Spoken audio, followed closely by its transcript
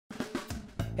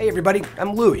Hey everybody,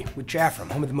 I'm Louie with Jafrum,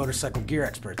 home of the motorcycle gear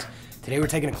experts. Today we're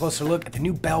taking a closer look at the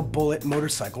new Bell Bullitt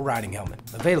motorcycle riding helmet,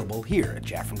 available here at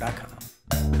Jafrum.com.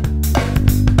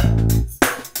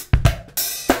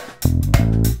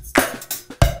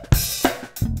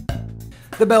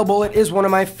 The Bell Bullitt is one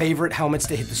of my favorite helmets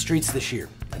to hit the streets this year.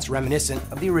 It's reminiscent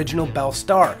of the original Bell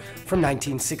Star from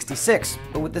 1966,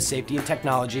 but with the safety and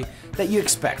technology that you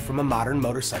expect from a modern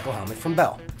motorcycle helmet from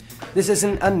Bell. This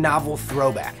isn't a novel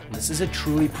throwback. This is a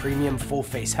truly premium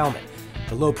full-face helmet.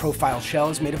 The low-profile shell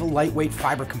is made of a lightweight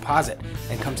fiber composite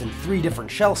and comes in 3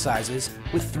 different shell sizes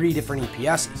with 3 different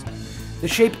EPSs. The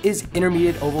shape is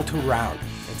intermediate oval to round.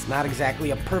 It's not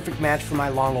exactly a perfect match for my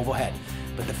long oval head,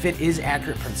 but the fit is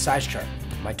accurate per the size chart.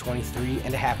 My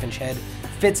 23.5-inch head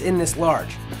fits in this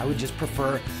large. I would just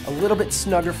prefer a little bit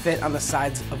snugger fit on the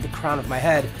sides of the crown of my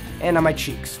head and on my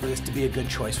cheeks for this to be a good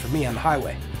choice for me on the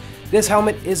highway. This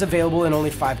helmet is available in only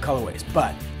 5 colorways,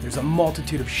 but there's a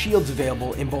multitude of shields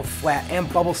available in both flat and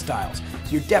bubble styles, so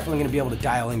you're definitely going to be able to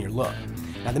dial in your look.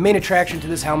 Now, the main attraction to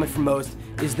this helmet for most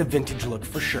is the vintage look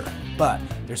for sure, but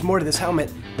there's more to this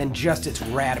helmet than just its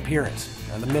rad appearance.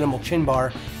 Now, the minimal chin bar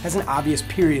has an obvious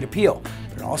period appeal,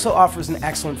 but it also offers an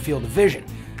excellent field of vision.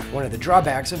 One of the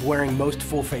drawbacks of wearing most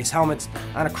full-face helmets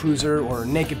on a cruiser or a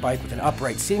naked bike with an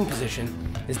upright seating position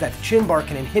is that the chin bar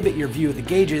can inhibit your view of the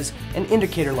gauges and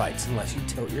indicator lights unless you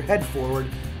tilt your head forward,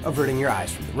 averting your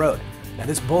eyes from the road. Now,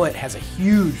 this Bullitt has a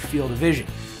huge field of vision.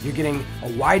 You're getting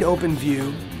a wide open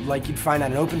view like you'd find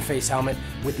on an open face helmet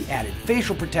with the added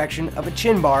facial protection of a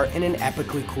chin bar in an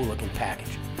epically cool looking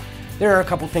package. There are a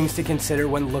couple things to consider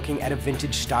when looking at a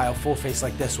vintage style full face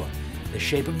like this one. The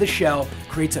shape of the shell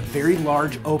creates a very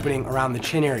large opening around the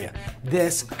chin area.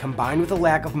 This, combined with a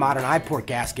lack of modern eye port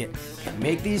gasket, can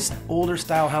make these older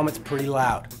style helmets pretty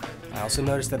loud. I also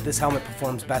noticed that this helmet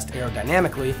performs best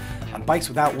aerodynamically on bikes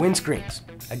without windscreens.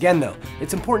 Again though,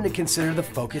 it's important to consider the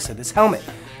focus of this helmet.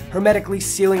 Hermetically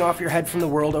sealing off your head from the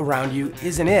world around you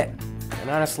isn't it. And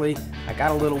honestly, I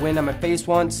got a little wind on my face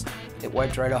once, it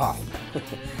wiped right off.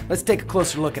 Let's take a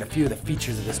closer look at a few of the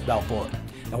features of this Bell Bullitt.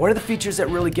 Now, one of the features that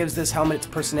really gives this helmet its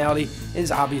personality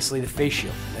is obviously the face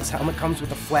shield. This helmet comes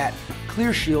with a flat,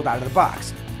 clear shield out of the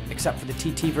box, except for the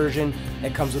TT version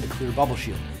that comes with a clear bubble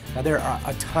shield. Now, there are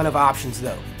a ton of options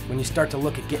though when you start to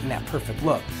look at getting that perfect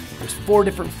look. There's 4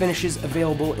 different finishes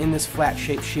available in this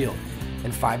flat-shaped shield,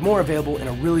 and 5 more available in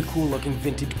a really cool-looking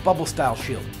vintage bubble-style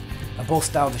shield. Now, both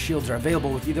styles of shields are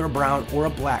available with either a brown or a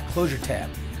black closure tab.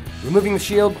 Removing the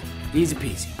shield, easy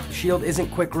peasy. The shield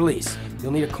isn't quick release.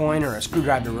 You'll need a coin or a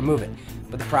screwdriver to remove it,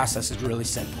 but the process is really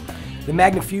simple. The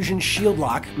Magnefusion shield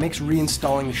lock makes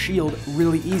reinstalling the shield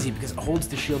really easy because it holds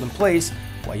the shield in place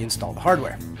while you install the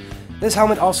hardware. This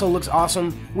helmet also looks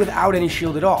awesome without any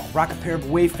shield at all. Rock a pair of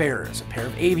Wayfarers, a pair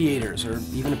of Aviators, or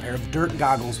even a pair of dirt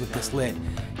goggles with this lid.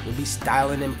 You'll be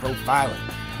styling and profiling.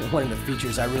 One of the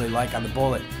features I really like on the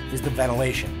Bullitt is the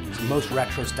ventilation. So most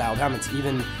retro-styled helmets,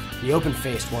 even the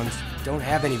open-faced ones, don't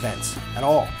have any vents at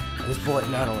all. And this Bullitt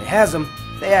not only has them,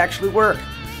 they actually work.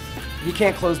 You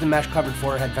can't close the mesh-covered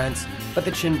forehead vents, but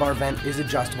the chin bar vent is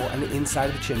adjustable on the inside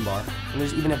of the chin bar, and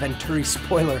there's even a Venturi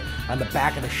spoiler on the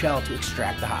back of the shell to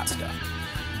extract the hot stuff.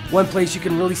 One place you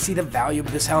can really see the value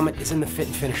of this helmet is in the fit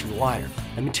and finish of the liner.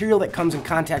 The material that comes in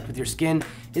contact with your skin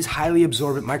is highly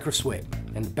absorbent micro-suede,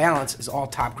 and the balance is all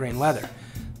top grain leather.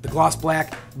 The gloss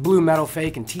black, blue metal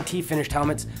fake, and TT finished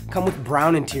helmets come with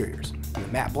brown interiors, and the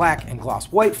matte black and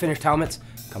gloss white finished helmets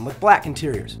come with black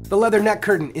interiors. The leather neck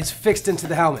curtain is fixed into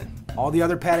the helmet. All the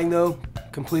other padding though,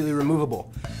 completely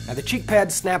removable. Now the cheek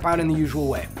pads snap out in the usual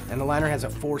way, and the liner has a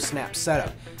 4-snap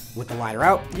setup. With the liner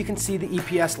out, you can see the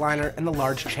EPS liner and the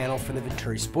large channel for the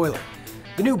Venturi spoiler.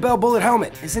 The new Bell Bullitt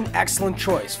helmet is an excellent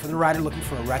choice for the rider looking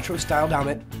for a retro-styled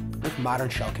helmet with modern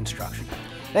shell construction.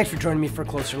 Thanks for joining me for a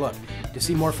closer look. To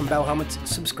see more from Bell helmets,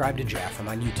 subscribe to Jafrum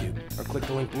on YouTube, or click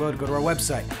the link below to go to our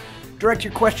website. Direct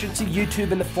your questions to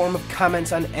YouTube in the form of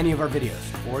comments on any of our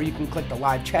videos, or you can click the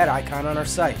live chat icon on our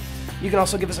site. You can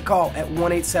also give us a call at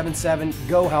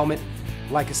 1-877-GO-HELMET.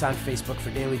 Like us on Facebook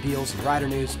for daily deals and rider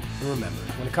news. And remember,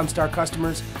 when it comes to our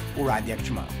customers, we'll ride the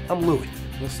extra mile. I'm Louie.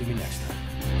 We'll see you next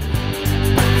time.